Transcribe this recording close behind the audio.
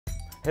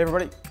Hey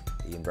everybody,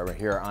 Ian Bremmer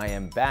here. I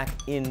am back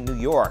in New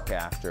York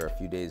after a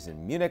few days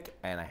in Munich,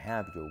 and I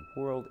have your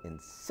world in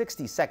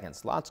 60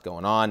 seconds. Lots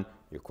going on.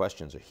 Your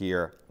questions are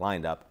here,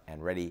 lined up,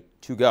 and ready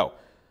to go.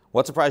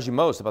 What surprised you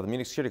most about the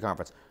Munich Security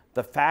Conference?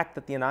 The fact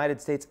that the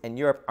United States and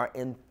Europe are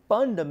in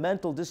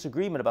fundamental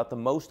disagreement about the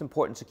most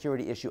important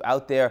security issue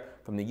out there.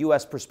 From the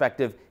US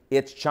perspective,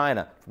 it's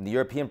China. From the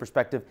European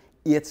perspective,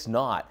 it's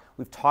not.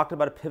 We've talked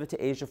about a pivot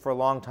to Asia for a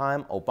long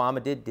time.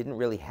 Obama didn't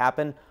really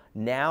happen.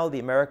 Now the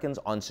Americans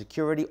on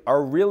security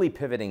are really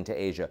pivoting to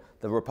Asia.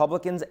 The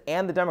Republicans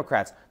and the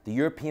Democrats, the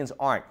Europeans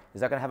aren't.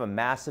 Is that going to have a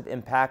massive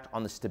impact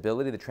on the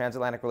stability of the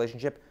transatlantic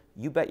relationship?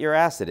 You bet your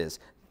ass it is.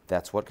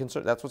 That's what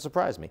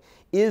surprised me.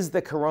 Is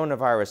the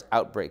coronavirus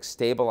outbreak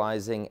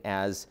stabilizing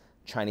as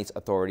Chinese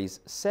authorities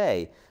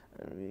say?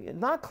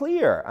 Not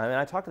clear. I mean,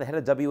 I talked to the head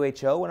of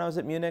WHO when I was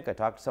at Munich. I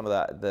talked to some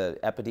of the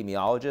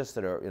epidemiologists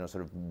that are,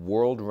 sort of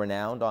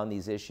world-renowned on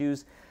these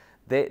issues.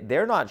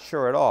 They're not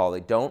sure at all.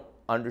 They don't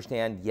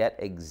understand yet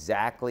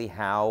exactly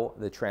how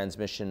the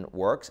transmission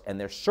works, and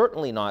they're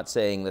certainly not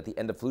saying that the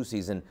end of flu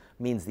season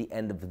means the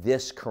end of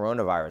this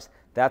coronavirus.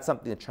 That's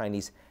something the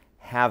Chinese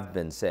have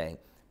been saying.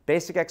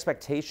 Basic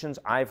expectations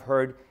I've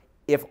heard,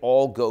 if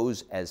all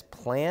goes as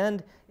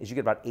planned, is you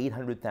get about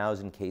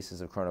 800,000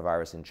 cases of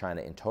coronavirus in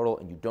China in total,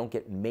 and you don't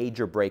get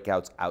major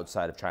breakouts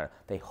outside of China.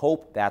 They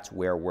hope that's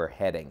where we're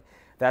heading.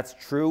 That's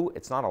true.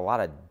 It's not a lot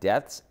of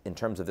deaths in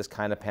terms of this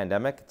kind of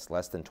pandemic. It's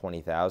less than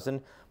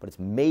 20,000, but it's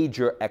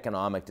major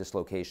economic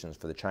dislocations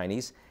for the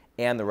Chinese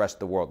and the rest of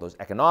the world. Those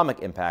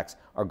economic impacts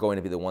are going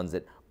to be the ones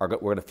that we're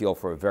going to feel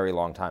for a very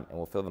long time, and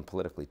we'll feel them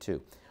politically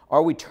too.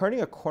 Are we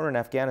turning a corner in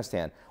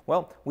Afghanistan?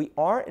 Well, we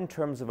are in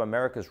terms of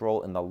America's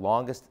role in the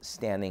longest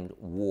standing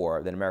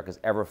war that America's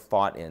ever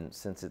fought in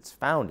since its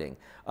founding.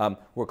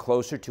 We're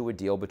closer to a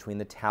deal between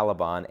the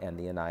Taliban and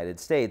the United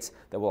States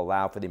that will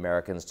allow for the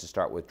Americans to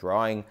start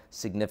withdrawing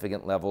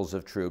significant levels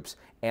of troops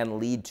and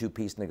lead to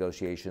peace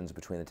negotiations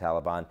between the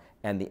Taliban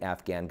and the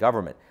Afghan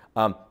government.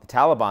 The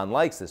Taliban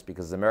likes this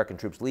because as American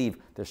troops leave,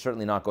 they're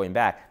certainly not going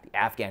back. The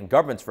Afghan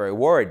government's very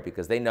worried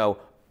because they know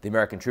the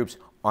American troops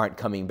aren't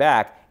coming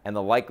back, and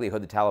the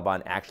likelihood the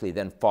Taliban actually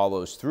then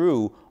follows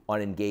through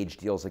on engaged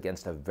deals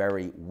against a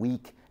very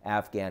weak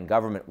Afghan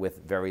government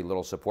with very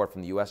little support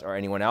from the US or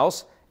anyone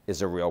else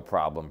is a real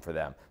problem for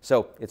them.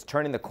 So it's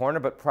turning the corner,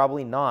 but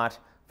probably not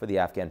for the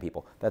Afghan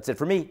people. That's it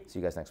for me. See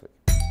you guys next week.